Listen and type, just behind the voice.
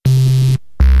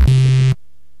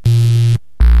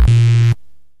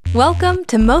Welcome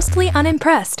to Mostly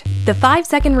Unimpressed, the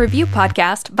 5-second review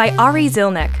podcast by Ari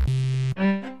Zilnick.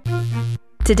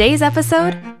 Today's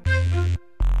episode: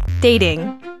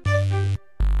 dating.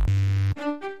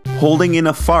 Holding in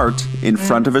a fart in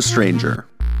front of a stranger.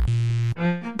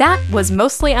 That was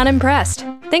Mostly Unimpressed.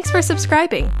 Thanks for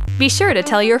subscribing. Be sure to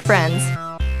tell your friends.